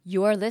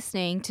You're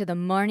listening to the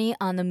Marnie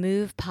on the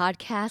Move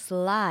podcast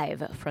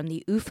live from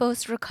the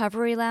UFOS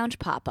Recovery Lounge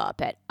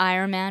pop-up at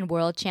Ironman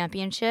World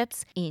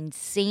Championships in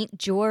St.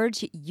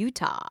 George,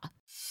 Utah.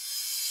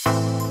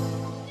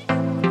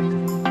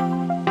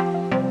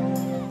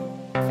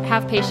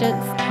 Have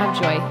patience, have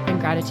joy and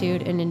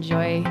gratitude, and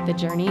enjoy the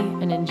journey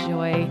and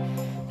enjoy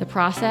the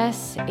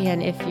process.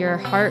 And if your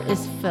heart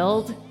is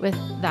filled with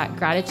that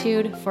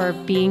gratitude for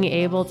being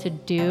able to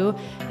do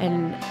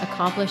and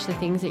accomplish the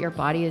things that your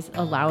body is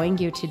allowing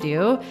you to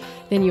do,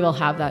 then you will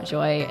have that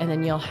joy and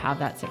then you'll have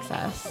that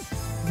success.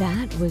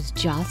 That was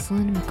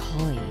Jocelyn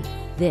McCauley.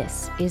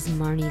 This is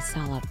Marnie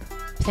Salop.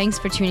 Thanks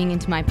for tuning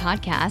into my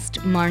podcast,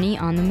 Marnie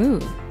on the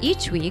Move.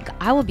 Each week,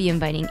 I will be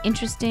inviting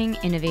interesting,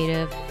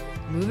 innovative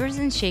movers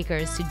and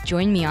shakers to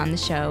join me on the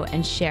show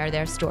and share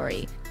their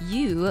story.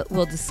 You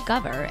will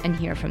discover and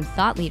hear from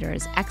thought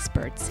leaders,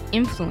 experts,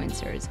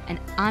 influencers, and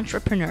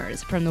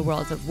entrepreneurs from the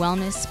worlds of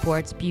wellness,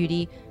 sports,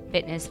 beauty,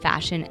 fitness,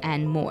 fashion,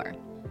 and more.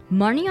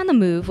 Marnie on the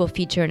Move will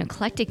feature an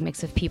eclectic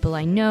mix of people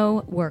I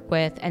know, work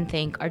with, and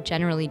think are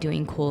generally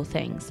doing cool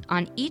things.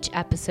 On each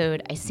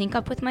episode, I sync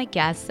up with my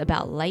guests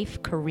about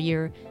life,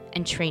 career,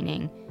 and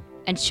training,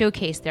 and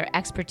showcase their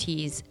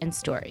expertise and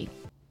story.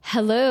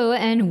 Hello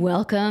and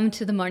welcome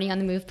to the Marnie on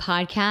the Move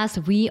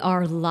podcast. We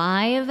are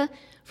live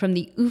from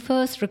the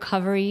UFOS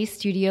Recovery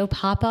Studio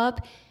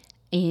pop-up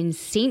in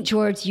St.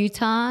 George,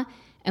 Utah,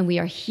 and we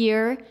are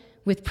here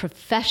with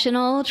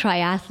professional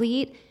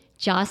triathlete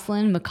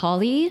Jocelyn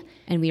McCauley,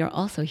 and we are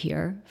also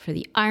here for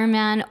the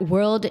Ironman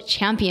World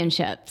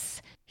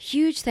Championships.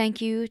 Huge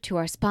thank you to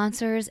our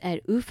sponsors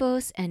at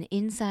UFOS and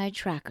Inside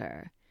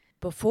Tracker.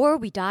 Before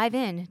we dive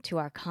in to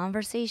our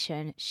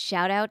conversation,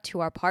 shout out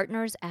to our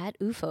partners at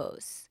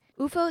UFOS.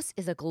 UFOS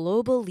is a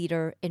global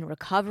leader in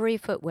recovery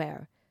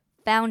footwear,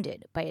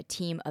 founded by a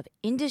team of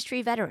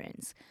industry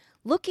veterans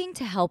looking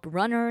to help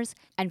runners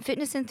and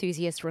fitness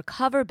enthusiasts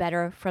recover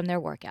better from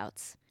their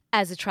workouts.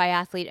 As a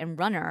triathlete and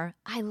runner,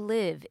 I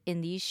live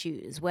in these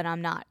shoes when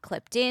I'm not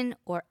clipped in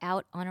or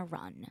out on a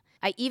run.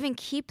 I even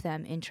keep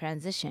them in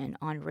transition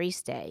on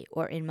race day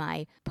or in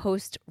my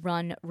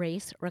post-run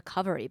race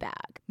recovery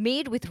bag.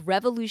 Made with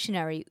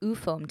revolutionary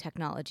UFOM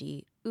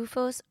technology,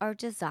 UFOS are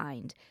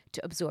designed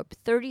to absorb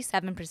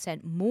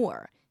 37%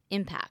 more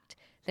impact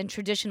than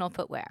traditional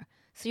footwear,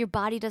 so your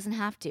body doesn't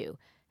have to,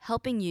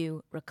 helping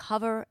you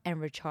recover and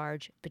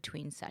recharge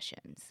between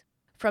sessions.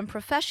 From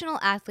professional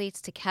athletes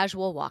to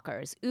casual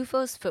walkers,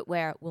 UFOS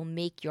footwear will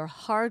make your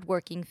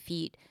hard-working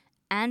feet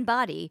and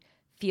body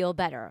feel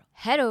better.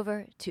 Head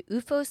over to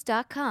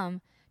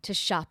ufos.com to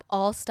shop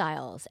all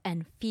styles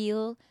and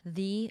feel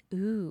the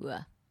ooh.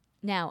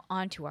 Now,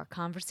 on to our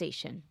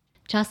conversation.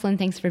 Jocelyn,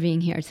 thanks for being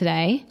here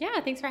today. Yeah,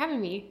 thanks for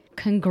having me.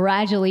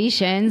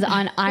 Congratulations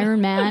on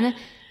Ironman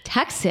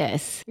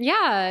Texas.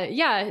 Yeah.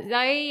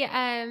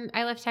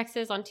 I left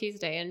Texas on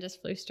Tuesday and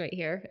just flew straight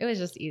here. It was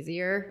just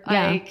easier.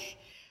 Yeah.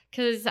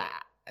 Because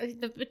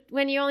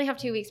when you only have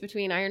 2 weeks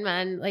between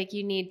Ironman,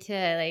 you need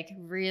to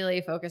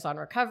really focus on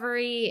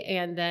recovery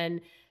and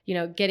then,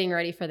 getting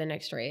ready for the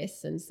next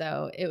race. And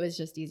so it was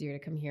just easier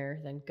to come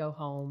here than go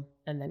home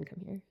and then come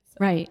here. So.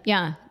 Right.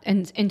 Yeah.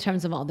 And in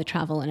terms of all the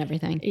travel and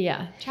everything.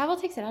 Yeah. Travel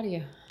takes it out of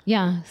you.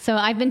 Yeah. So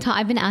I've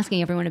been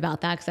asking everyone about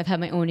that because I've had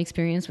my own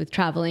experience with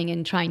traveling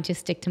and trying to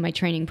stick to my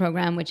training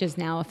program, which is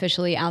now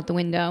officially out the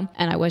window.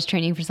 And I was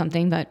training for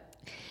something, but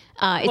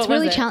it's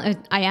really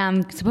challenging. I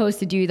am supposed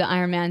to do the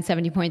Ironman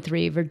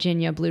 70.3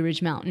 Virginia Blue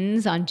Ridge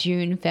Mountains on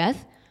June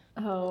 5th.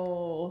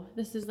 Oh,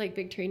 this is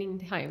big training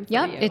time for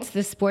Yep, you. it's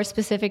the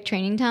sport-specific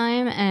training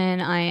time,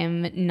 and I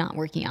am not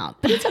working out.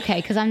 But it's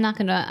okay because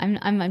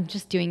I'm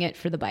just doing it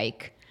for the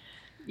bike.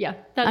 Yeah,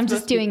 I'm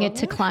just doing it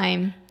to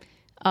climb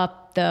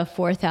up the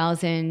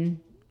 4,000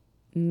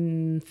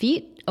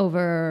 feet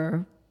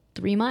over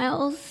 3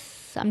 miles.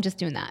 I'm just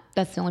doing that.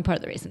 That's the only part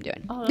of the race I'm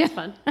doing. Oh, that's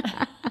fun.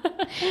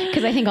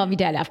 Because I think I'll be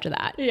dead after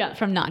that. Yeah.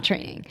 From not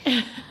training.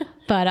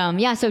 But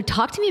yeah, so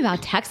talk to me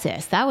about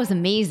Texas. That was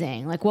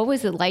amazing. What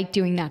was it like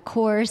doing that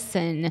course?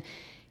 And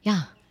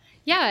yeah.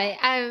 Yeah.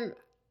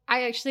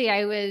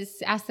 I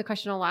was asked the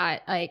question a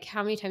lot,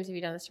 how many times have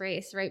you done this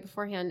race right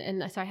beforehand?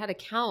 And so I had to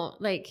count,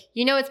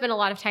 it's been a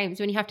lot of times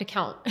when you have to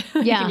count.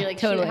 Yeah, and you're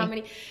totally. How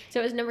many? So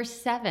it was number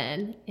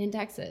 7 in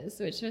Texas,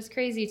 which was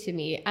crazy to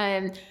me.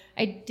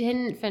 I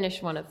didn't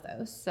finish one of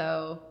those.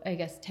 So I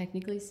guess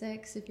technically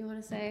 6, if you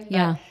want to say.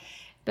 Yeah.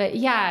 But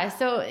yeah,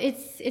 so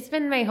it's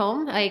been my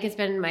home. It's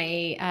been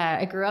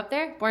I grew up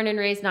there, born and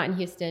raised, not in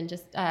Houston,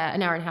 just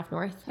an hour and a half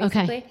north,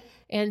 basically. Okay.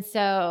 And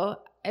so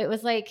it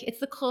was it's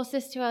the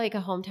closest to a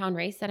hometown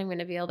race that I'm going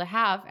to be able to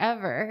have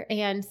ever.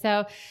 And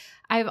so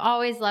I've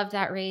always loved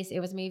that race. It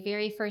was my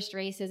very first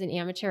race as an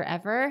amateur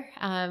ever,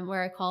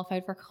 where I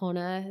qualified for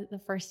Kona the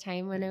first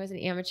time when I was an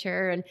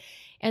amateur.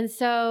 And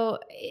so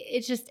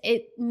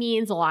it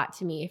means a lot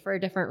to me for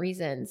different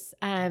reasons.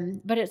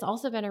 But it's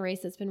also been a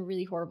race that's been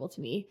really horrible to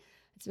me.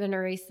 It's been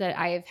a race that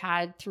I have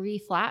had 3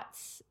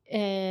 flats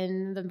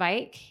in the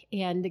bike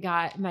and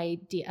got my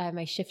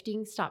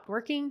shifting stopped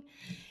working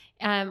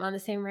on the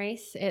same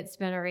race. It's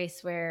been a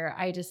race where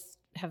I just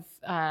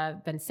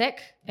have been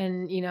sick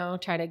and,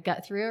 try to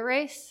gut through a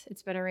race.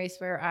 It's been a race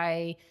where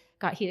I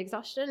got heat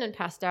exhaustion and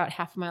passed out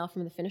half a mile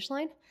from the finish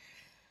line.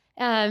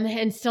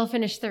 And still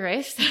finished the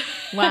race.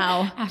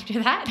 Wow.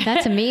 After that.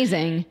 That's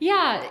amazing.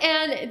 Yeah.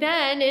 And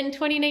then in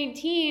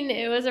 2019,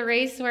 it was a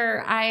race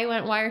where I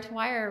went wire to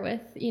wire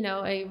with,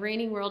 a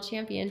reigning world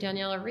champion,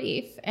 Daniela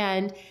Ryf,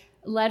 and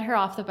led her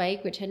off the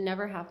bike, which had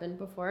never happened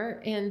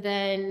before. And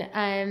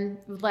then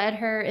led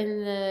her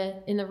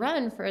in the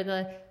run for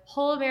the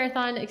whole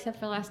marathon except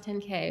for the last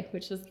 10K,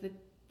 which was the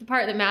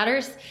part that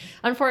matters,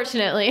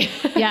 unfortunately.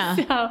 Yeah.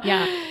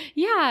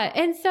 Yeah.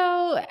 And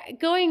so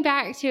going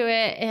back to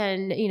it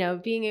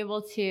and, being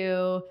able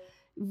to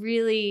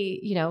really,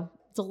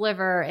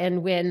 deliver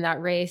and win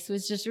that race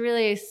was just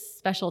really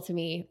special to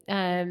me.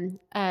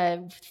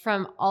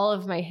 From all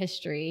of my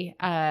history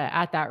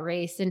at that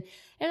race and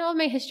all of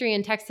my history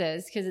in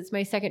Texas, because it's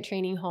my second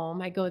training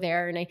home. I go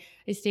there and I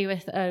stay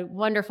with a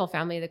wonderful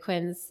family, the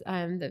Quins,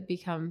 that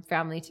become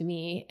family to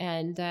me.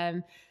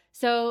 And,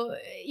 so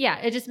yeah,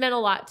 it just meant a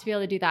lot to be able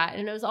to do that.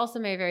 And it was also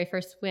my very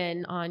first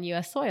win on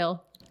US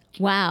soil.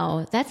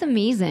 Wow. That's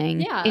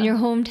amazing. Yeah. In your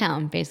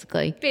hometown,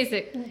 basically.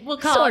 We'll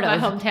call it my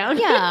hometown.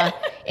 Yeah.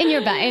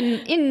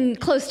 In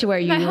close to where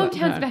you My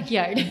hometown's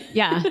backyard.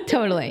 Yeah,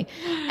 totally.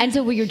 And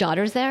so were your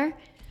daughters there?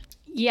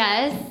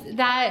 Yes,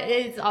 that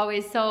is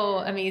always so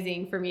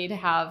amazing for me to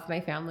have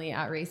my family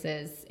at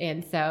races.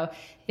 And so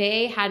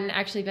they hadn't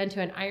actually been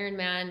to an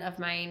Ironman of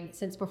mine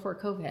since before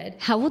COVID.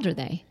 How old are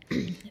they?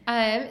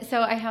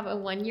 So I have a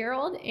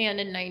 1-year-old and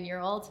a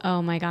 9-year-old.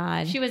 Oh my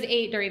God. She was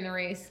 8 during the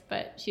race,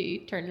 but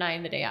she turned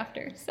 9 the day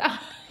after. So.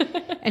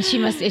 And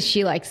is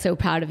she like so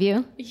proud of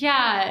you?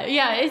 Yeah.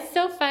 It's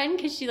so fun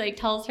because she like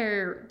tells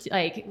her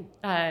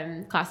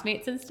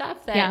classmates and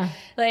stuff that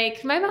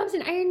like my mom's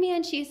an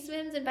Ironman. She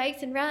swims and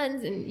bikes and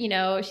runs and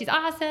she's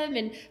awesome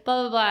and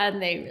blah, blah, blah.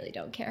 And they really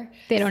don't care.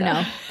 They don't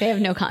know. They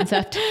have no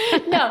concept.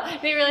 No,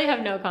 they really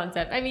have no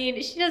concept. I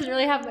mean, she doesn't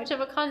really have much of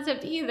a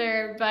concept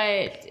either,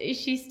 but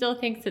she still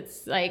thinks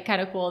it's like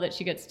kind of cool that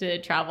she gets to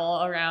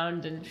travel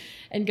around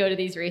and go to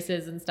these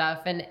races and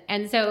stuff.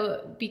 And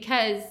so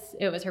because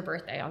it was her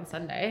birthday on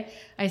Sunday,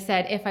 I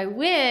said, if I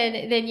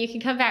win, then you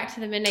can come back to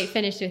the midnight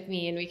finish with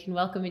me and we can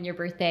welcome in your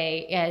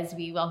birthday as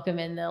we welcome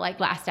in the like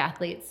last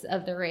athletes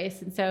of the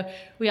race. And so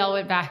we all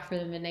went back for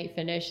the midnight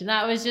finish. And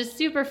that was just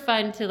super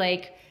fun to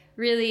like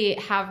really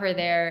have her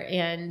there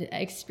and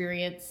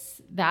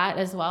experience that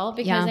as well,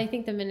 because I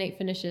think the midnight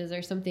finishes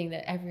are something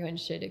that everyone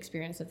should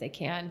experience if they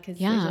can, because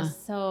they're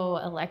just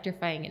so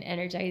electrifying and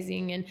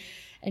energizing and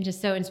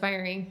just so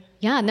inspiring.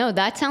 Yeah, no,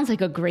 that sounds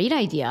like a great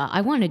idea.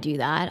 I want to do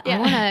that. I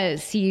want to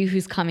see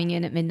who's coming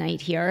in at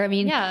midnight here. I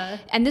mean,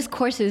 and this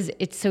course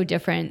it's so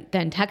different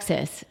than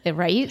Texas,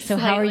 right? So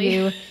how are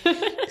you?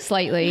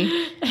 Slightly.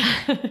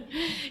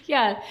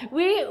 Yeah,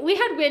 we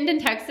had wind in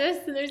Texas,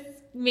 and there's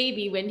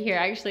maybe wind here.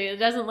 Actually, it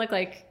doesn't look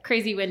like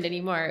crazy wind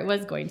anymore. It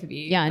was going to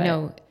be. Yeah,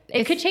 no.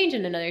 It could change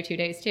in another 2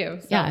 days too.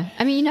 So. Yeah.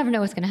 I mean, you never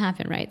know what's going to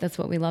happen, right? That's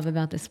what we love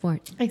about this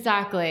sport.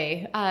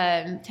 Exactly.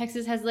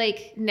 Texas has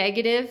like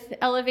negative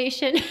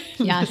elevation.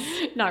 Yes.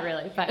 Not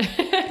really, but.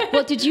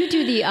 Well, did you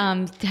do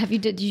the,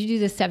 did you do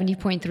the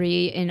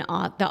 70.3 in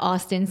the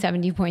Austin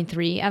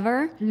 70.3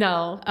 ever?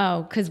 No.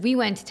 Oh, because we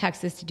went to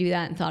Texas to do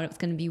that and thought it was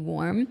going to be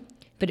warm,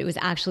 but it was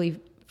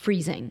actually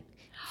freezing.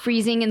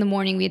 Freezing in the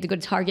morning. We had to go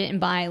to Target and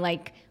buy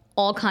like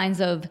all kinds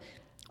of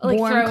like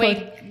warm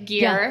throwaway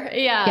gear.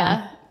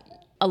 Yeah.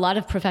 A lot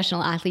of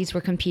professional athletes were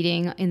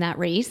competing in that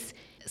race.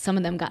 Some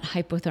of them got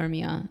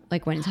hypothermia,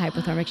 like went into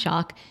hypothermic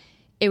shock.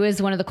 It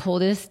was one of the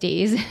coldest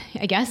days,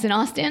 I guess, in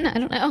Austin. I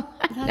don't know.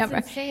 That's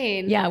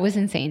insane. Yeah, it was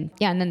insane.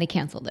 Yeah, and then they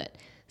canceled it.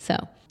 So,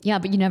 yeah,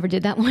 but you never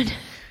did that one.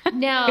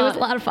 No. It was a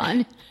lot of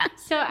fun.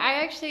 So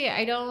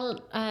I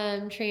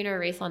don't train or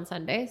race on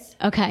Sundays.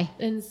 Okay.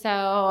 And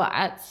so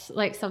that's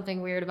like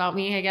something weird about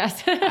me, I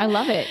guess. I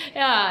love it.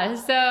 Yeah.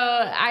 So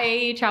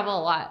I travel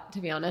a lot, to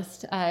be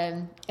honest.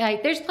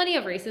 There's plenty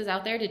of races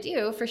out there to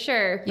do for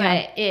sure,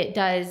 but it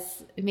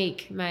does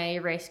make my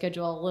race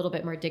schedule a little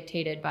bit more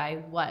dictated by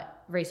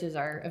what races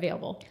are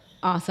available.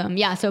 Awesome.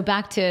 Yeah. So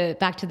back to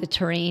the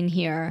terrain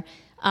here.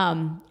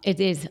 It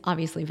is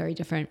obviously very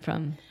different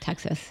from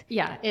Texas.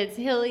 Yeah, it's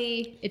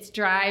hilly, it's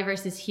dry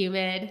versus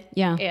humid.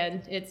 Yeah.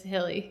 And it's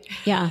hilly.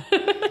 Yeah.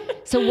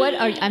 So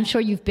I'm sure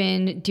you've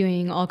been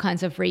doing all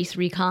kinds of race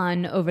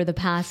recon over the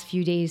past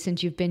few days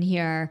since you've been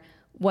here.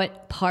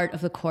 What part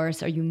of the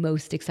course are you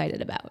most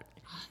excited about?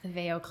 The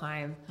Veo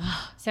climb.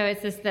 So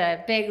it's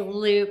the big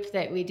loop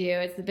that we do.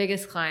 It's the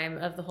biggest climb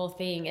of the whole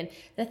thing. And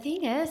the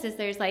thing is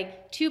there's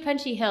like 2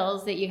 punchy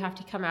hills that you have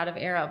to come out of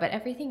Arrow, but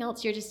everything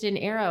else you're just in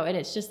Arrow. And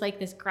it's just like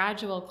this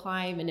gradual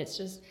climb, and it's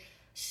just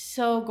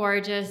so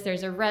gorgeous.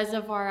 There's a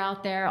reservoir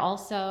out there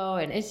also,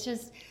 and it's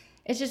just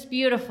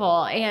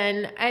beautiful.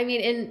 And I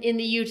mean, in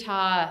the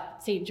Utah,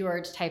 St.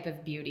 George type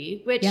of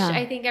beauty, which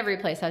I think every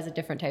place has a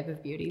different type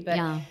of beauty, but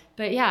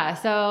yeah.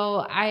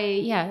 So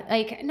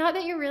like, not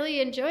that you're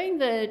really enjoying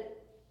the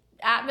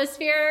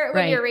atmosphere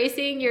when you're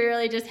racing. You're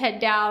really just head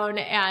down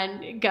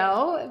and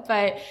go.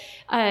 But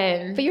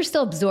you're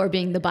still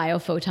absorbing the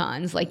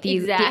biophotons, like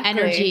the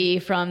energy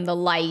from the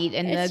light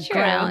and the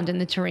ground and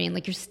the terrain.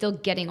 Like you're still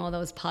getting all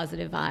those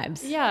positive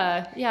vibes.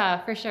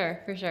 Yeah, for sure.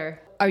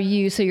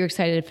 So you're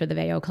excited for the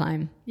Veyo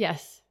climb?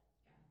 Yes.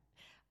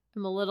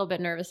 I'm a little bit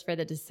nervous for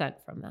the descent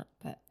from that,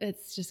 but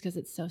it's just because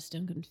it's so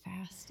stinking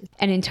fast.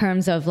 And in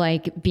terms of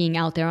like being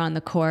out there on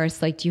the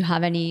course, like do you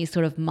have any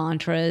sort of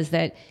mantras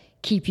that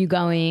keep you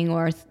going,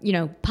 or, you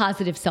know,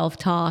 positive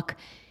self-talk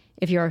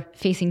if you're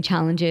facing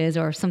challenges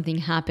or something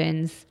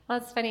happens? Well,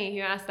 it's funny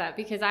you asked that,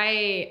 because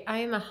I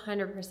am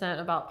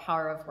 100% about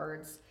power of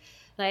words.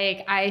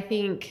 Like, I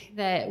think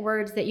that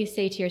words that you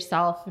say to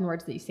yourself and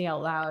words that you say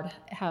out loud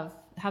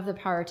have the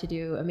power to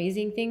do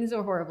amazing things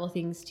or horrible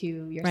things to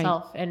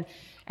yourself. Right. And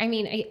I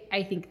mean,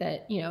 I think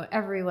that, you know,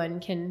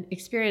 everyone can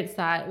experience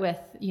that with,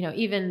 you know,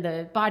 even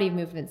the body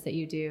movements that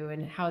you do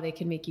and how they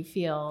can make you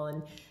feel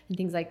and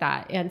things like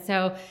that. And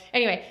so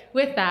anyway,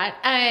 with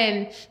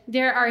that,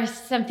 there are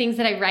some things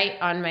that I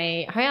write on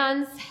my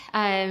hands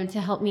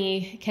to help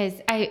me, because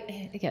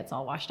it gets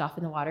all washed off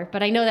in the water,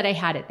 but I know that I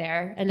had it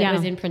there and it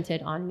was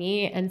imprinted on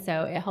me. And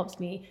so it helps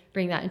me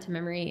bring that into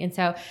memory. And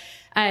so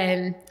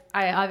I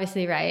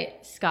obviously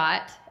write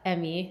Scott,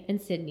 Emmy,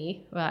 and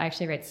Sydney. Well, I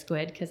actually write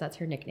Squid because that's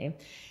her nickname,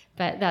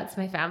 but that's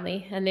my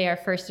family. And they are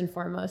first and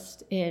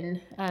foremost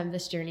in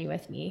this journey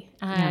with me.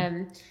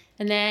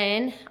 And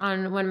then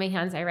on one of my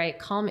hands, I write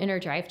calm inner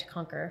drive to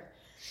conquer.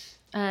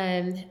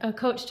 A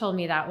coach told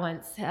me that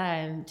once,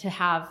 to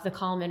have the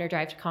calm inner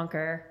drive to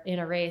conquer in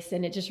a race.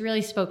 And it just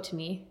really spoke to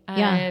me.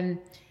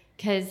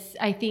 Because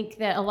I think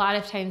that a lot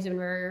of times when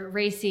we're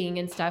racing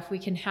and stuff, we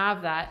can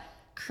have that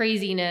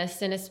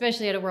craziness. And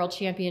especially at a world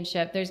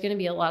championship, there's going to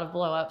be a lot of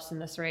blow-ups in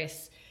this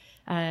race.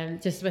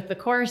 Just with the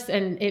course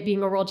and it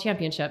being a world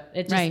championship,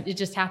 it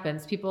just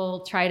happens. People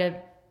try to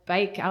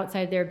bike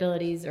outside their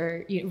abilities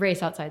or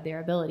race outside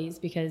their abilities,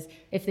 because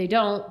if they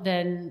don't,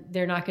 then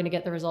they're not going to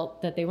get the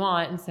result that they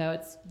want. And so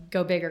it's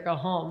go big or go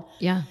home.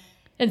 Yeah.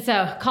 And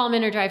so calm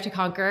inner drive to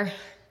conquer.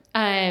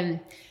 And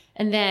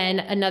then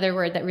another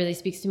word that really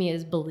speaks to me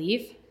is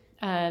believe,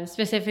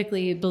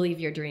 specifically believe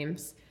your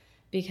dreams,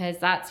 because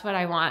that's what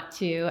I want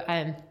to, you're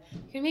going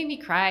to make me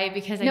cry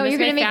because I miss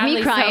my family so much. No, you're going to make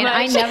me cry, and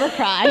I never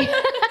cry.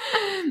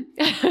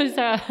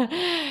 So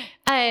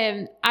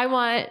I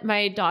want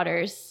my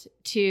daughters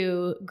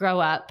to grow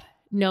up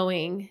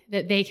knowing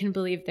that they can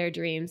believe their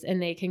dreams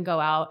and they can go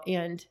out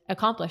and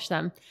accomplish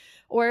them,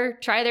 or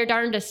try their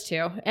darndest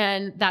to.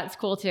 And that's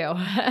cool too.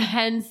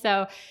 And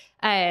so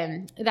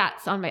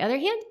that's on my other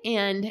hand.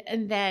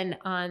 And then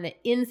on the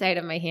inside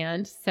of my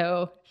hand,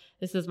 so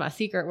this is my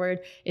secret word,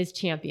 is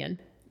champion.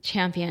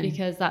 Champion.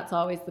 Because that's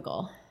always the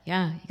goal.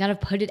 Yeah. You got to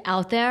put it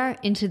out there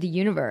into the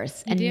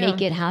universe and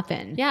make it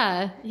happen.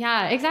 Yeah.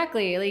 Yeah,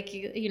 exactly. Like,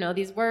 you know,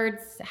 these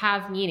words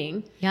have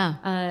meaning. Yeah.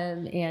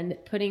 And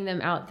putting them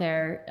out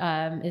there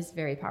is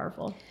very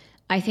powerful.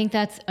 I think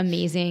that's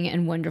amazing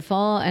and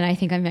wonderful. And I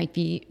think I might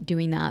be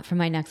doing that for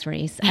my next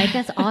race. I think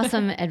that's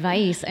awesome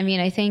advice. I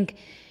mean, I think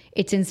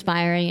it's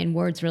inspiring, and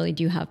words really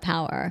do have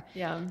power.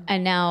 Yeah.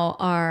 And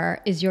now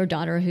is your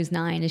daughter, who's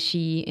 9, is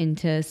she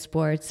into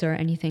sports or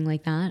anything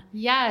like that?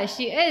 Yeah,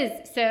 she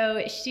is.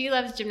 So she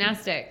loves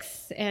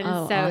gymnastics. And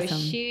awesome.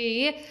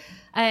 She,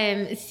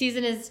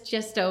 season is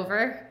just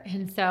over.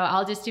 And so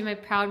I'll just do my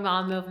proud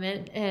mom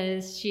movement,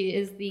 as she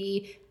is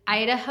the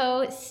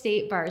Idaho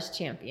State Bars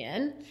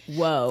champion.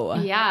 Whoa.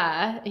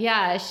 Yeah.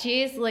 Yeah.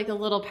 She's like a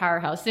little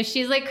powerhouse. So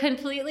she's like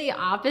completely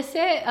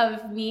opposite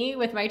of me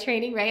with my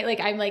training, right?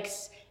 Like I'm like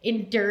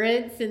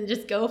endurance and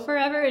just go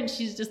forever, and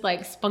she's just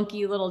like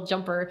spunky little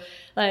jumper,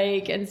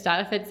 like, and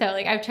stuff. And so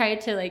like I've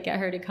tried to like get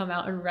her to come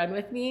out and run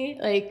with me,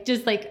 like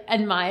just like a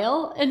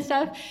mile and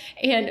stuff,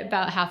 and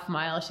about half a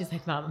mile she's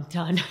like, Mom, I'm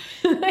done.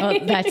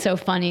 Like, oh, that's so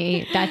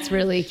funny. That's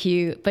really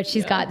cute. But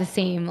she's got the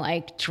same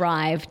like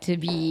drive to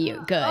be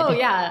good. Oh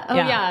yeah.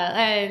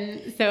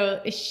 And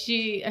so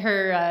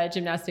her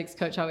gymnastics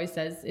coach always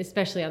says,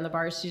 especially on the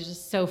bars, she's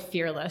just so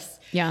fearless.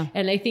 Yeah.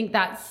 And I think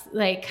that's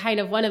like kind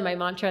of one of my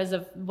mantras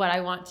of what I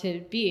want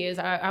to be, is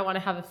I want to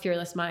have a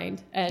fearless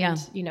mind and,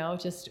 you know,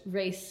 just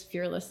race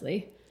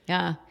fearlessly.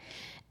 Yeah.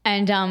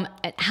 And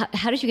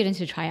how did you get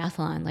into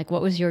triathlon? Like,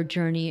 what was your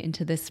journey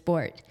into this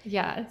sport?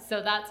 Yeah.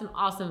 So that's an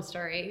awesome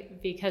story,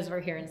 because we're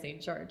here in St.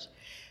 George.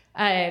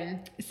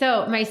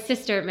 So my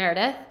sister,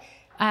 Meredith,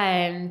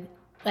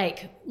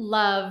 like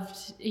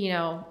loved, you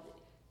know,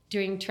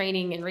 doing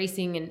training and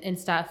racing and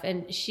stuff.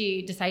 And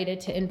she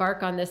decided to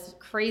embark on this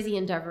crazy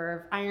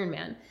endeavor of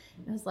Ironman.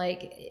 I was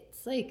like,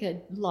 it's like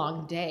a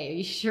long day. Are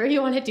you sure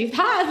you want to do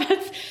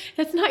that?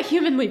 That's not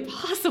humanly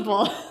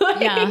possible.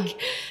 Like,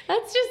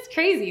 that's just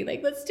crazy.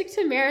 Like, let's stick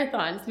to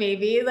marathons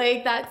maybe.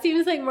 Like, that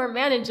seems like more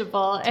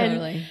manageable.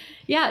 Totally. And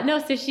Yeah, no.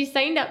 So she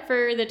signed up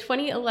for the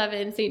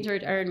 2011 St.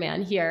 George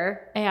Ironman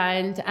here.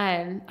 And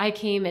I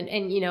came and,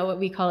 what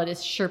we call it is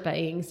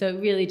Sherpaing. So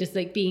really just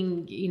like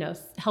being,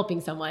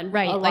 helping someone.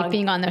 Right. along. Like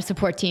being on their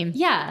support team.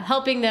 Yeah.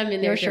 Helping them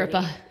in their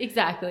Sherpa. journey.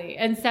 Exactly.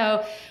 And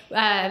so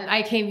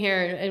I came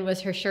here and was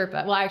her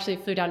Sherpa. Well, I actually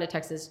flew down to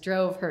Texas,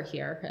 drove her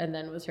here, and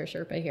then was her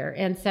Sherpa here.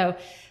 And so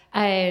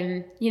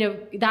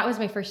that was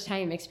my first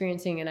time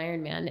experiencing an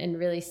Ironman and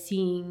really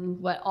seeing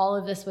what all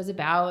of this was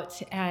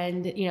about.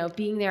 And,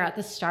 being there at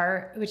the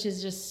start, which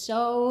is just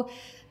so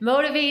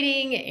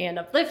motivating and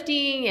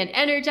uplifting and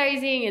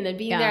energizing. And then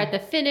being there at the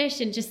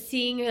finish and just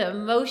seeing the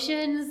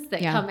emotions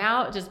that come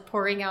out, just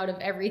pouring out of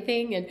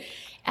everything.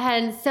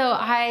 And so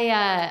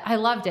I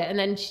loved it. And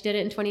then she did it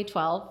in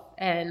 2012,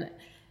 and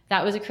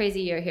that was a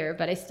crazy year here,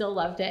 but I still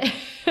loved it.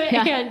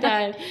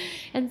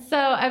 And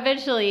so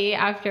eventually,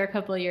 after a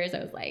couple of years, I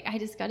was like, I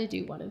just got to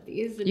do one of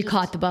these. And you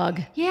caught the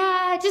bug.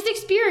 Yeah, just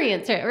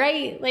experience it,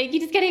 right? Like,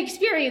 you just got to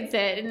experience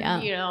it. And,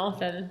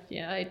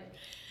 I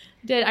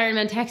did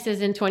Ironman Texas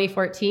in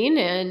 2014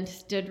 and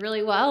did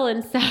really well.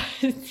 And so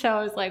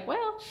I was like,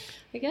 well,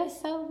 I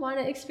guess I want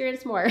to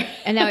experience more.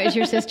 And now is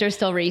your sister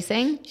still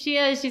racing? She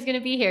is. She's going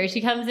to be here. She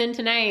comes in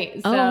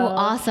tonight. So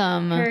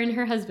awesome. Her and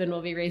her husband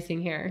will be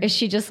racing here. Is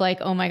she just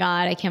like, oh my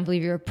God, I can't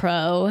believe you're a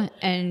pro,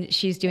 and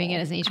she's doing it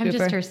as an age grouper? I'm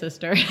just her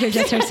sister. You're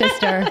just her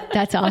sister.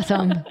 That's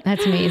awesome.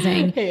 That's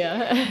amazing.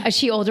 Yeah. Is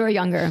she older or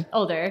younger?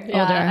 Older.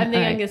 Yeah. Older. I'm the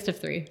All youngest of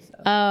three. So.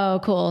 Oh,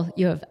 cool.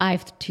 I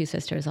have two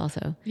sisters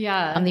also.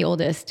 Yeah. I'm the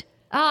oldest.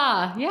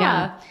 Ah,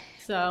 yeah.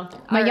 So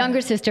my younger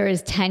sister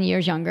is 10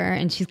 years younger,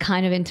 and she's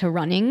kind of into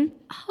running.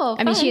 Oh,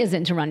 I mean, she is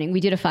into running. We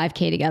did a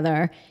 5K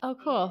together. Oh,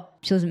 cool.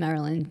 She lives in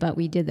Maryland, but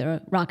we did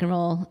the rock and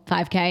roll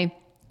 5K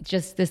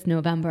just this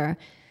November.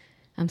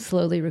 I'm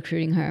slowly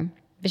recruiting her.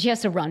 But she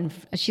has to run.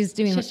 She has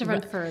to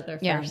run further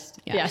first.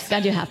 Yeah. She's got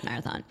to do a half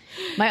marathon.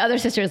 My other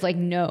sister is like,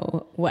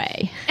 no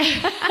way.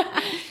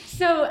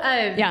 So,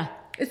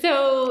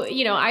 So,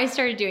 I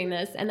started doing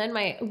this, and then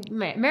my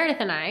Meredith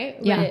and I,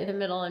 the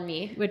middle and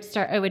me,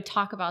 I would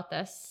talk about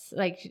this,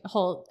 like,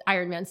 whole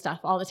Ironman stuff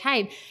all the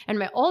time. And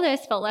my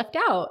oldest felt left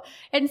out.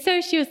 And so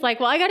she was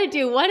like, well, I got to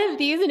do one of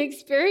these and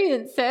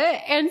experience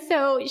it. And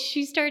so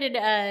she started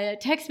a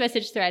text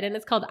message thread, and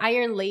it's called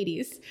Iron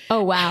Ladies.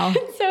 Oh, wow.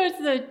 So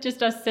it's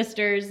just us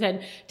sisters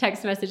and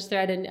text message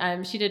thread.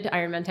 And she did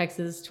Ironman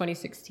Texas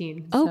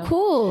 2016. Oh,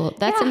 cool.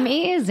 That's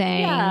amazing.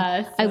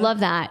 Yeah. So I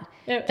love that.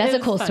 That's a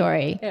cool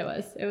story. It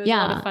was a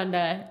lot of fun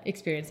to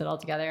experience it all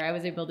together. I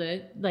was able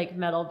to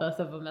medal both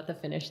of them at the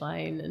finish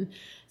line. And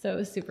so it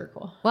was super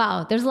cool.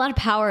 Wow. There's a lot of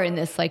power in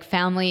this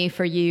family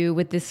for you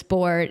with this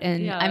sport.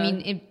 And I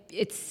mean,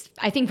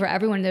 I think for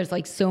everyone, there's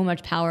so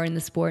much power in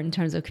the sport in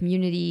terms of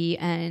community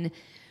and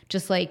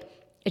just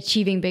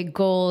achieving big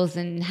goals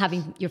and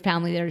having your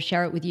family there to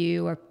share it with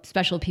you or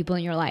special people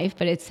in your life.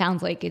 But it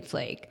sounds like it's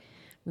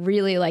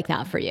really like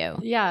that for you.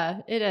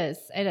 Yeah, it is.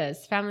 It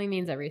is. Family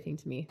means everything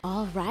to me.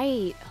 All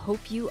right.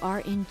 Hope you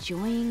are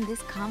enjoying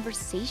this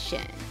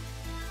conversation.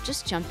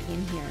 Just jumping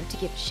in here to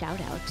give a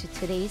shout out to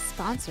today's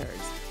sponsors,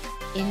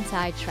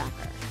 Inside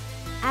Tracker.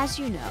 As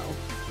you know,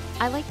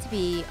 I like to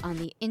be on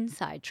the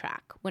inside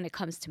track when it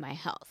comes to my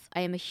health.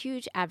 I am a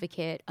huge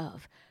advocate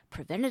of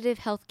preventative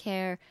health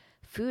care,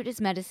 food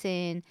as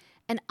medicine,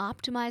 and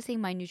optimizing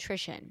my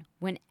nutrition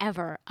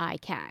whenever I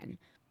can.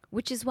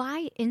 Which is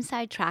why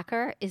Inside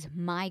Tracker is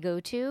my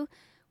go-to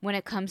when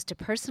it comes to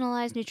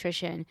personalized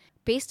nutrition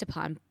based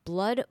upon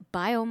blood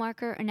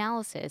biomarker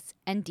analysis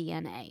and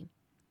DNA.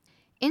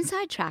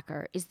 Inside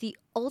Tracker is the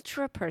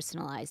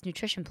ultra-personalized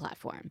nutrition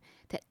platform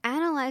that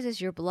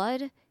analyzes your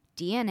blood,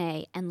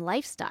 DNA, and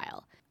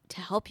lifestyle to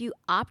help you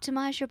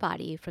optimize your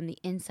body from the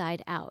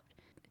inside out.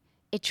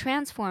 It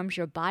transforms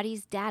your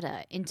body's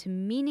data into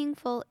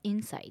meaningful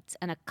insights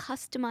and a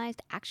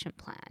customized action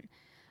plan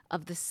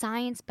of the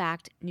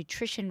science-backed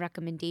nutrition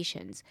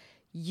recommendations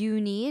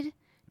you need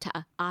to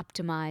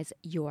optimize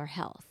your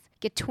health.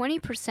 Get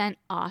 20%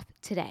 off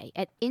today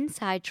at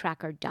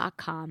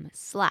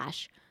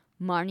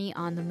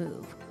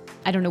insidetracker.com/MarnieOnTheMove.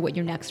 I don't know what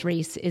your next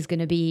race is going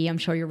to be. I'm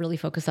sure you're really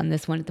focused on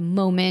this one at the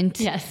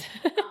moment. Yes.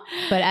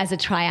 But as a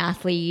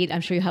triathlete,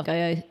 I'm sure you have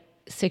a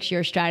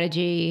 6-year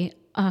strategy,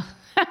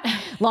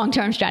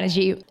 long-term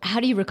strategy. How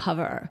do you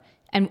recover?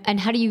 And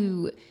how do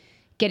you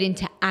get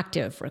into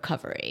active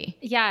recovery?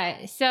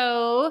 Yeah.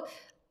 So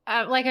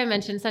like I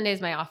mentioned, Sunday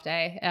is my off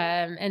day.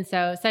 And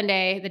so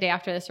Sunday, the day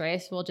after this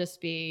race, will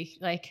just be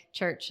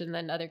church and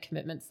then other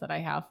commitments that I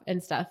have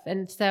and stuff.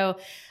 And so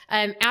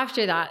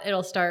after that,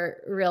 it'll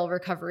start real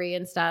recovery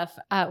and stuff.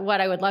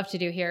 What I would love to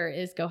do here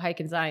is go hike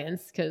in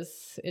Zions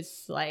because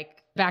it's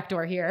back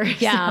door here.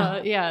 Yeah.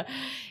 So, yeah.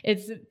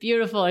 It's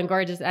beautiful and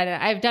gorgeous. And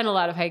I've done a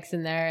lot of hikes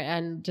in there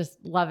and just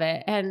love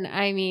it. And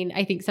I mean,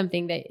 I think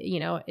something that,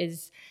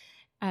 is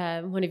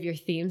one of your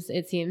themes,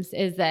 it seems,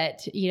 is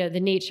that, the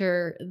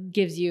nature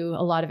gives you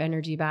a lot of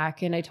energy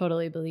back. And I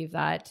totally believe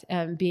that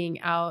being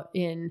out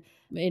in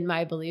in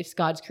my beliefs,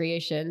 God's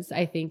creations,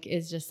 I think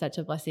is just such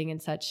a blessing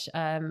and such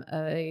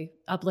a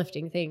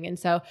uplifting thing. And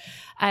so,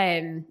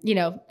 you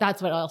know,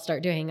 that's what I'll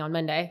start doing on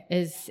Monday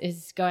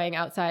is going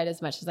outside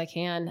as much as I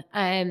can.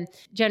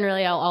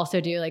 Generally I'll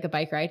also do like a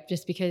bike ride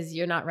just because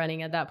you're not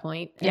running at that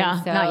point.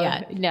 Yeah, so, not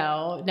yet.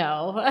 No.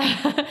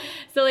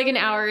 So like an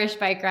hour-ish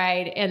bike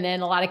ride and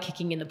then a lot of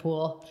kicking in the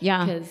pool.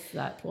 Yeah. Because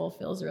that pool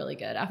feels really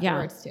good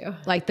afterwards too.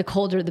 Like the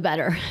colder, the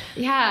better.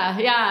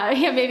 Yeah.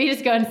 Maybe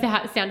just go in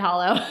Sand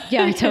Hollow.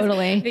 Yeah,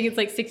 totally. I think it's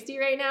like 60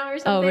 right now or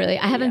something. Oh, really?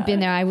 I haven't been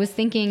there. I was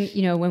thinking,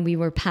 you know, when we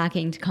were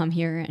packing to come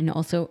here and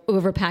also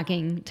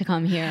overpacking to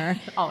come here.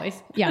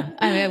 Always. Yeah.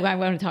 I mean, I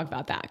want to talk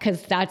about that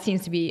because that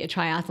seems to be a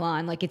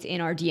triathlon. Like it's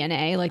in our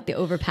DNA, like the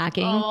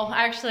overpacking. Oh,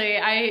 actually,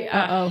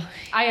 I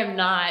am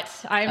not.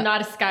 I am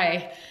not a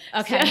Sky.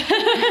 Okay.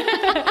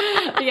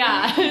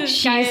 Yeah.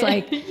 She's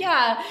like,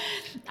 yeah.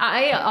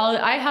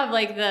 I have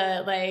like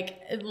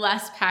the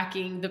less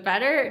packing, the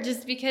better,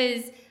 just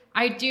because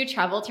I do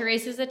travel to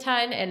races a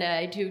ton and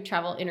I do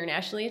travel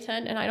internationally a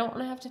ton and I don't want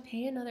to have to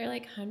pay another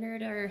like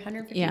 100 or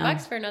 150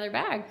 bucks for another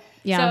bag.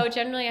 Yeah. So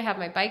generally I have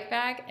my bike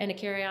bag and a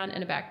carry-on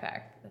and a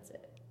backpack. That's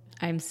it.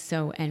 I'm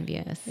so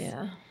envious.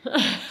 Yeah.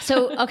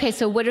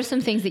 So what are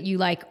some things that you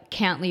like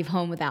can't leave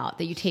home without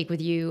that you take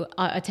with you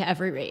to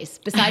every race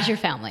besides your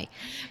family?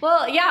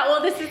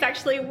 Well, this is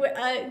actually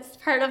it's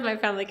part of my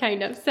family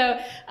kind of. So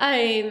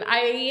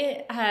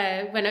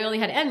I when I only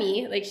had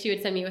Emmy, like she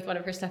would send me with one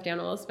of her stuffed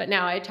animals, but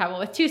now I travel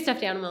with 2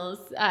 stuffed animals,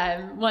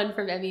 one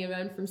from Emmy and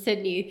one from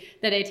Sydney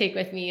that I take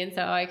with me, and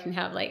so I can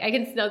have I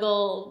can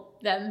snuggle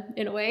them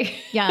in a way.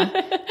 Yeah,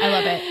 I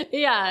love it.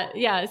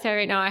 Yeah. So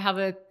right now I have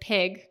a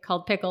pig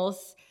called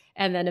Pickles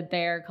and then a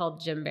bear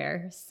called Jim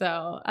Bear.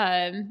 So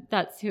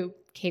that's who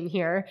came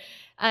here.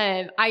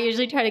 I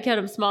usually try to cut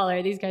them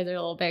smaller. These guys are a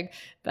little big,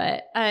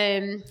 but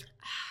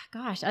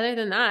gosh, other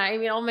than that, I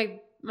mean, all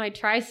my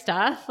try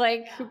stuff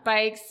like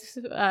bikes,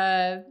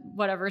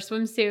 whatever,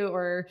 swimsuit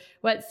or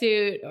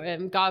wetsuit,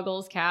 or,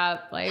 goggles,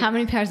 cap. How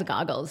many pairs of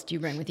goggles do you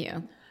bring with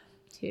you?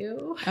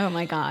 2. Oh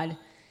my God.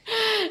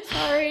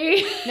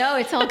 Sorry. No,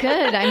 it's all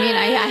good. I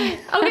mean,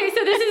 Okay,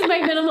 so this is my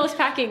minimalist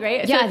packing,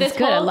 right? Yeah, so this it's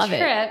good. I love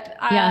trip, it.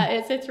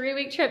 It's a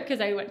 3-week trip because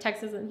I went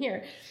Texas and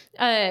here.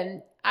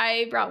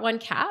 I brought one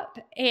cap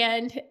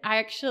and I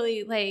actually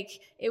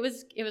it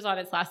was on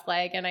its last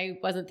leg and I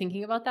wasn't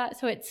thinking about that.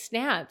 So it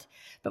snapped,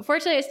 but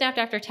fortunately it snapped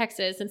after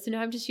Texas. And so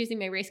now I'm just using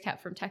my race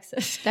cap from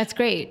Texas. That's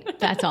great.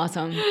 That's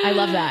awesome. I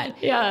love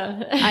that.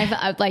 Yeah.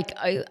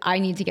 I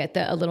need to get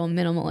a little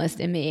minimalist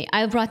in me.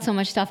 I brought so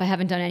much stuff. I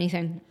haven't done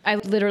anything. I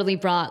literally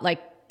brought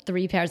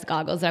 3 pairs of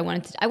goggles. I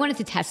wanted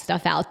to test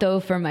stuff out though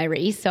for my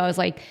race. So I was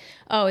like,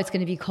 oh, it's going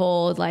to be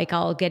cold.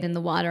 I'll get in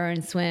the water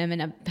and swim.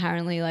 And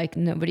apparently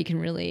nobody can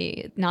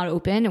really not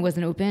open. It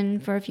wasn't open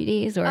for a few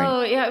days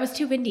Oh yeah. It was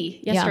too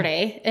windy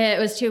yesterday. Yeah. It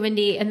was too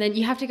windy. And then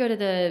you have to go to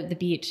the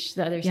beach,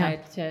 the other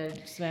side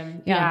to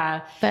swim.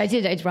 Yeah. But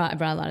I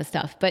brought a lot of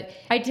stuff, but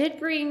I did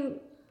bring,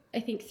 I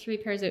think 3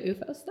 pairs of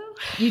UFOs though.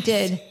 You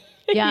did.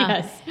 Yeah.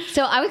 Yes.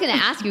 So I was going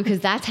to ask you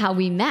because that's how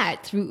we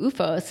met through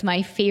OOFOS,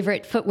 my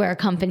favorite footwear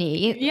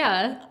company.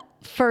 Yeah.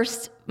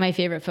 First, my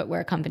favorite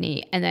footwear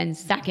company, and then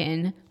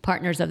second,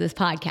 partners of this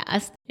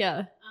podcast.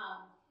 Yeah.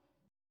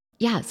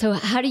 Yeah. So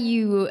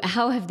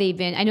how have they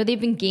been? I know they've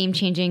been game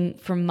changing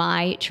for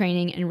my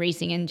training and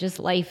racing and just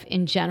life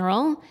in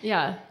general.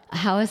 Yeah.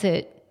 How has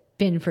it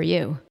been for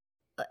you?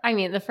 I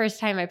mean, the first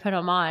time I put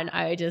them on,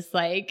 I just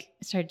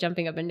started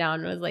jumping up and down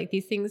and was like,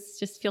 these things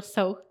just feel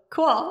so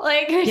cool.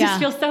 It just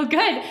feels so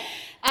good.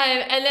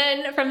 And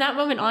then from that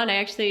moment on,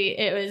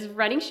 it was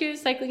running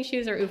shoes, cycling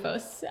shoes, or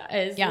OOFOS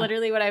is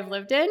literally what I've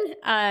lived in.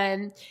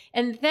 And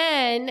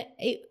then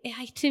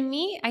to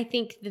me, I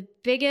think the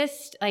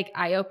biggest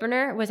eye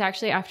opener was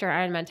actually after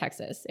Ironman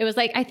Texas. It was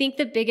I think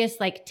the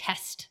biggest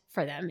test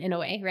for them in a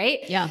way, right?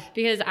 Yeah.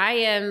 Because I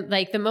am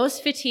the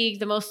most fatigued,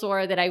 the most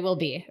sore that I will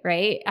be,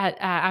 right?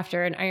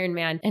 After an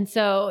Ironman. And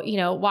so,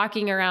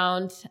 walking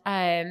around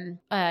in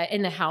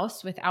the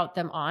house without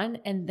them on,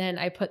 and then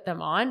I put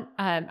them on.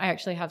 I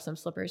actually have some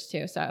slippers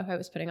too. So I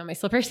was putting on my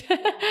slippers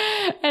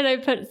and I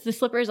put the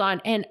slippers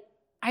on and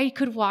I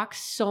could walk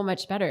so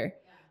much better.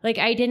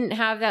 I didn't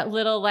have that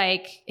little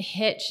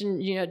hitch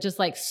and, just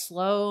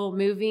slow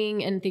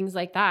moving and things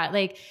like that.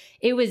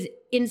 It was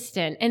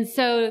instant. And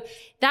so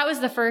that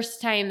was the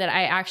first time that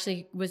I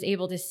actually was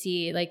able to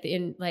see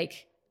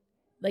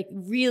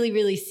really,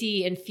 really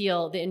see and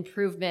feel the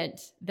improvement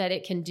that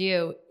it can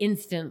do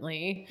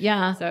instantly.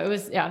 Yeah. So it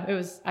was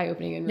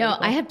eye-opening. And no, really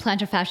cool. I had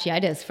plantar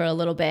fasciitis for a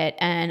little bit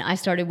and I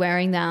started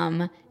wearing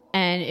them.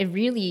 And it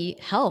really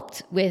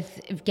helped with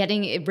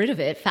getting rid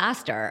of it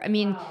faster. I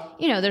mean,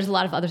 there's a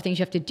lot of other things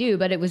you have to do,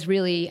 but it was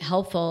really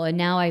helpful. And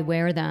now I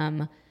wear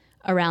them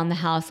around the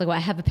house. I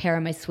have a pair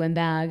in my swim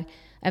bag.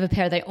 I have a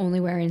pair that I only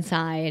wear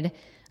inside.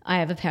 I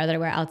have a pair that I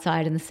wear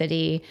outside in the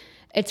city.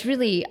 It's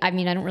really, I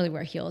don't really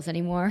wear heels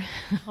anymore.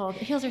 Oh, the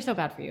heels are so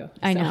bad for you.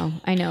 I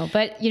know.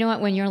 But you know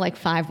what? When you're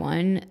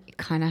 5'1", you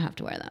kind of have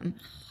to wear them.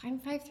 I'm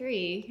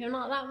 5'3". I'm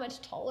not that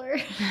much taller.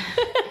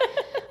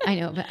 I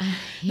know, but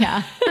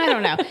yeah, I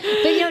don't know.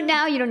 But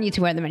now you don't need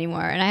to wear them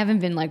anymore. And I haven't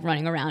been like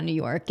running around New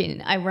York,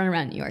 and I run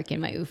around New York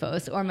in my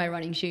OOFOS or my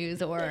running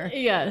shoes or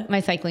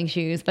my cycling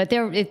shoes, but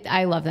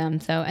I love them.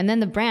 So, and then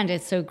the brand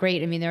is so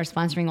great. I mean, they're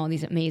sponsoring all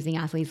these amazing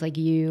athletes like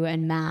you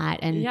and Matt,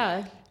 and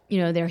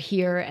they're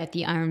here at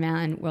the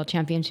Ironman World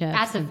Championships.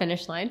 At the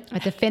finish line.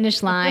 At the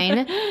finish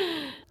line.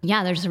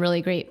 Yeah, there's a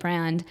really great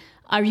brand.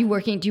 Do you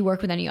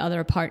work with any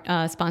other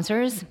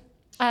sponsors?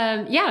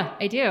 Yeah,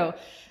 I do.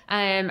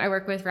 I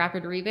work with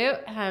Rapid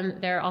Reboot.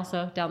 They're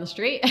also down the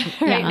street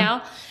right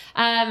now.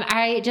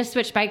 I just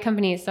switched bike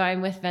companies, so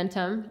I'm with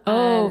Ventum.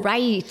 Oh,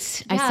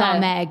 right. I saw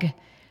Meg.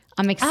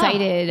 I'm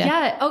excited.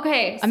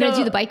 Okay. I'm going to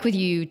do the bike with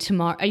you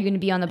tomorrow. Are you going to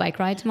be on the bike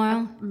ride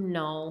tomorrow?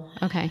 No.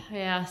 Okay.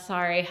 Yeah,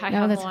 sorry. I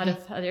have a lot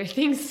of other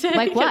things to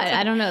Like what?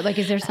 I don't know. Like,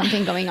 is there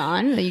something going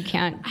on that you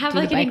can't I have do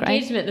like the an bike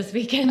engagement this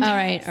weekend. All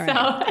right. So.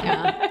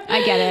 Yeah,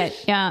 I get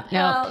it. Yeah.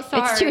 No,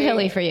 it's too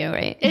hilly for you,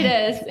 right? It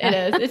is.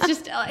 It's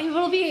just,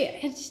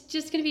 it's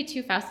just going to be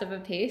too fast of a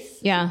pace.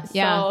 Yeah.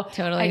 So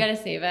totally. I got to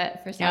save it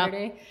for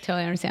Saturday. Yeah,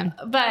 totally understand.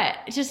 But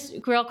just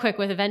real quick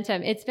with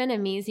Ventum, it's been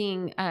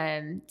amazing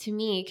to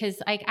me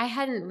because I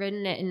hadn't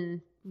ridden it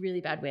in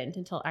really bad wind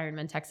until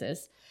Ironman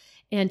Texas.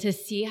 And to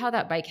see how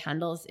that bike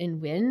handles in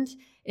wind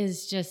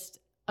is just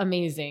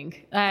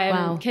amazing.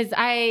 Wow. Because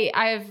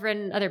I've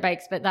ridden other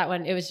bikes, but that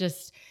one,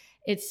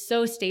 it's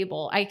so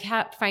stable. I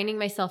kept finding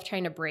myself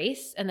trying to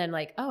brace and then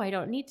like, I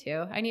don't need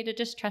to. I need to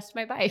just trust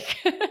my bike.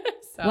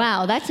 So.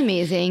 Wow, that's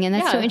amazing. And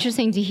that's so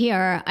interesting to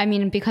hear. I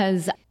mean,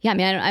 because,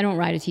 I don't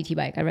ride a TT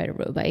bike. I ride a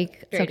road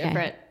bike. Very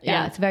different.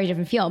 Yeah, it's a very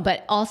different feel.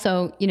 But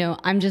also,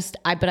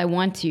 but I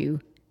want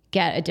to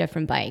get a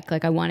different bike.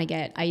 Like I either want to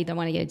get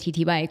a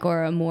TT bike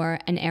or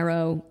an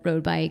aero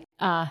road bike.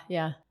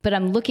 Yeah. But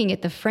I'm looking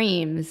at the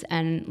frames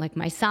and like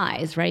my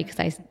size, right?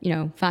 Because I,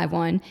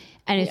 5'1",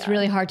 and it's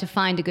really hard to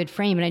find a good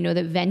frame. And I know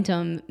that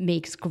Ventum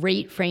makes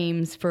great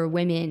frames for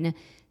women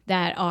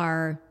that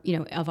are,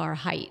 of our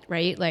height,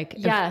 right? Like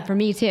for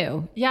me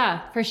too.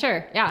 Yeah, for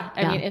sure. Yeah.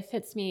 I mean, it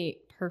fits me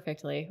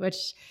perfectly,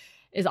 which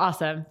is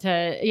awesome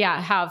to,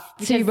 have.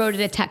 So you rode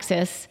it at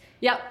Texas.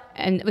 Yep.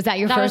 And was that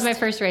your first? That was my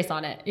first race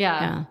on it.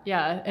 Yeah.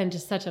 And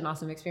just such an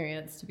awesome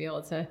experience to be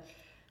able to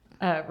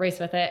race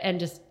with it. And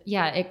just,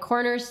 it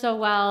corners so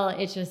well.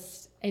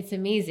 It's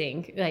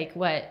amazing, like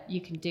what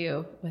you can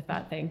do with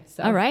that thing.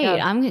 So, all right.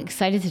 I'm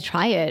excited to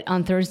try it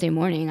on Thursday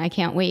morning. I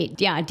can't wait.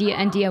 Yeah.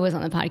 Dia was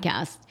on the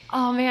podcast.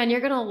 Oh man,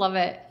 you're going to love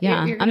it.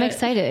 Yeah. I'm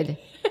excited.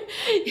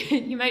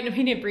 You might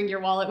need to bring your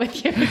wallet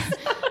with you.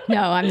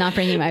 No, I'm not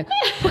bringing my.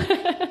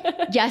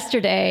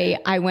 Yesterday,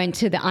 I went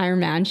to the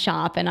Ironman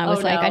shop and I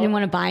was I didn't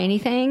want to buy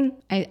anything.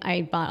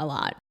 I bought a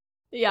lot.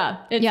 Yeah,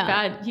 it's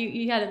bad.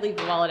 You had to leave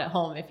the wallet at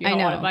home if you don't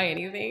want to buy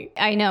anything.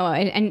 I know.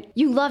 And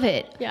you love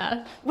it.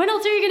 Yeah. When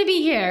else are you going to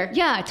be here?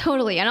 Yeah,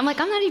 totally. And I'm like,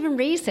 I'm not even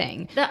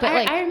racing.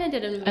 Ironman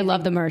did an amazing. I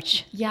love the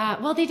merch. Yeah.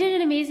 Well, they did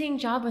an amazing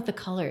job with the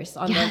colors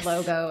on the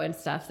logo and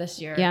stuff this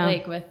year. Yeah.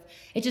 Like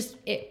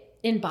it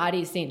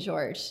embodies St.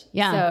 George.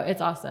 Yeah. So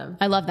it's awesome.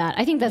 I love that.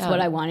 I think that's what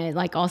I wanted.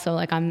 Like also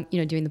like I'm,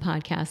 doing the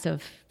podcast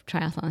of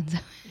triathlons.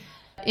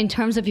 In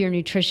terms of your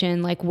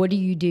nutrition, like what do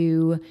you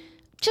do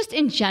just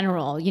in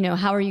general?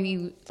 How are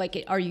you,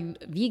 like, are you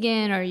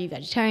vegan? Are you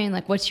vegetarian?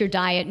 Like what's your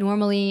diet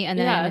normally? And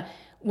then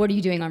what are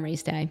you doing on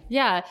race day?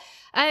 Yeah.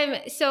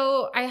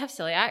 So I have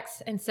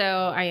celiacs and so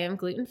I am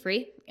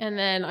gluten-free. And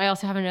then I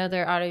also have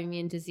another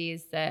autoimmune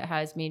disease that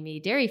has made me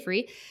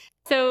dairy-free.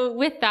 So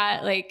with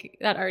that, like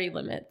that already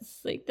limits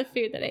like the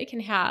food that I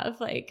can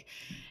have.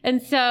 And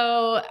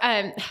so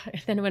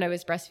then when I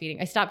was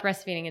breastfeeding, I stopped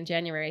breastfeeding in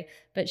January,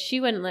 but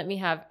she wouldn't let me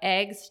have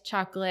eggs,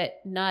 chocolate,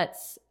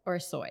 nuts, or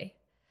soy.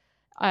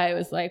 I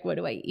was like, what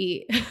do I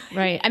eat?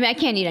 Right. I mean, I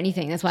can't eat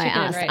anything. That's why I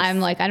asked.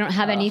 I'm like, I don't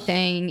have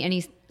anything,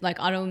 any like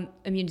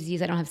autoimmune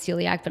disease. I don't have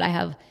celiac, but I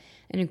have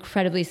an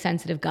incredibly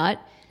sensitive gut.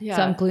 Yeah.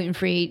 So I'm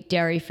gluten-free,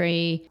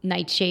 dairy-free,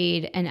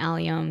 nightshade, and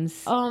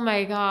alliums. Oh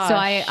my gosh. So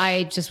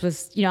I just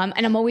was,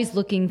 I'm always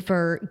looking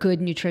for good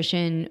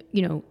nutrition,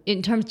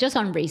 in terms just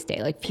on race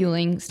day, like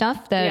fueling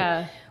stuff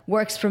that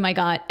works for my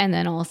gut. And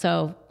then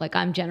also like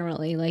I'm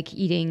generally like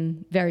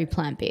eating very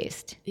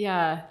plant-based.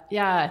 Yeah.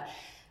 Yeah.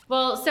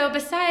 Well, so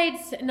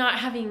besides not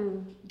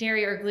having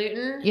dairy or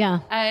gluten,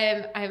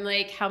 I'm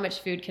like, how much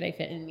food can I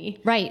fit in me?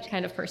 Right.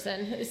 Kind of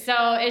person.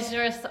 So it's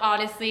just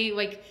honestly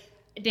like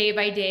day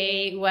by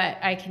day what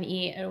I can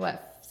eat and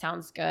what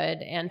sounds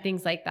good and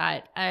things like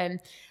that.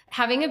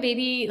 Having a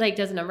baby like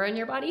does a number on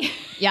your body.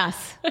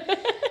 Yes.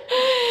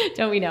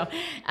 Don't we know?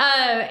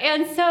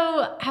 And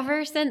so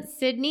ever since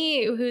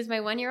Sydney, who's my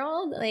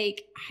 1-year-old,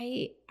 like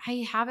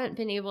I haven't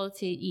been able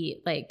to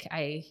eat like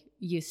I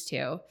used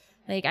to.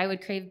 Like I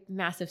would crave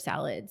massive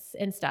salads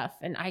and stuff,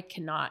 and I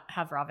cannot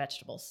have raw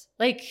vegetables.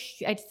 Like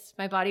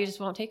my body just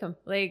won't take them.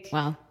 Like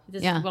wow,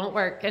 it just won't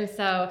work. And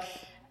so,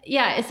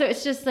 so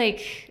it's just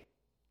like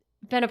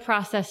been a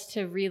process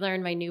to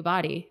relearn my new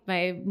body,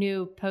 my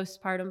new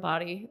postpartum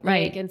body,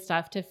 right, and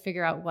stuff to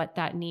figure out what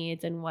that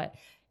needs and what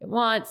it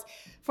wants.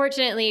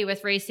 Fortunately,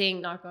 with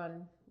racing, knock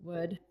on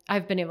would.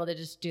 I've been able to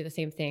just do the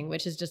same thing,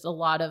 which is just a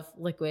lot of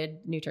liquid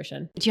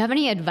nutrition. Do you have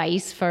any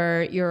advice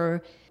for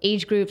your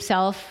age group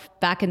self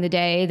back in the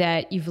day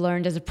that you've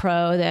learned as a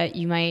pro that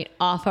you might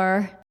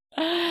offer?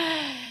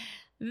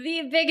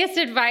 The biggest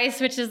advice,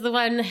 which is the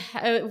one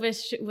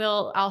which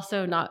will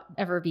also not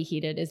ever be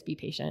heeded, is be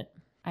patient.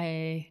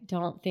 I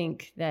don't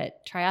think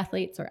that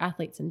triathletes or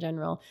athletes in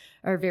general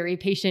are very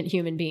patient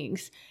human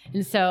beings.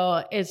 And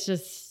so it's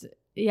just,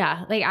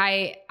 yeah, like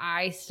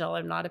I still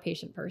am not a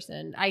patient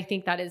person. I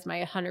think that is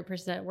my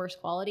 100%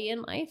 worst quality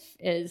in life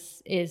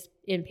is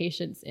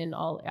impatience in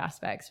all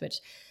aspects,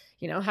 which,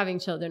 you know, having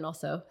children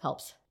also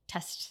helps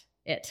test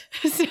it.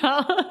 So,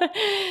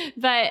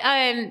 but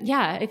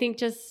yeah, I think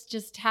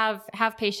just have patience.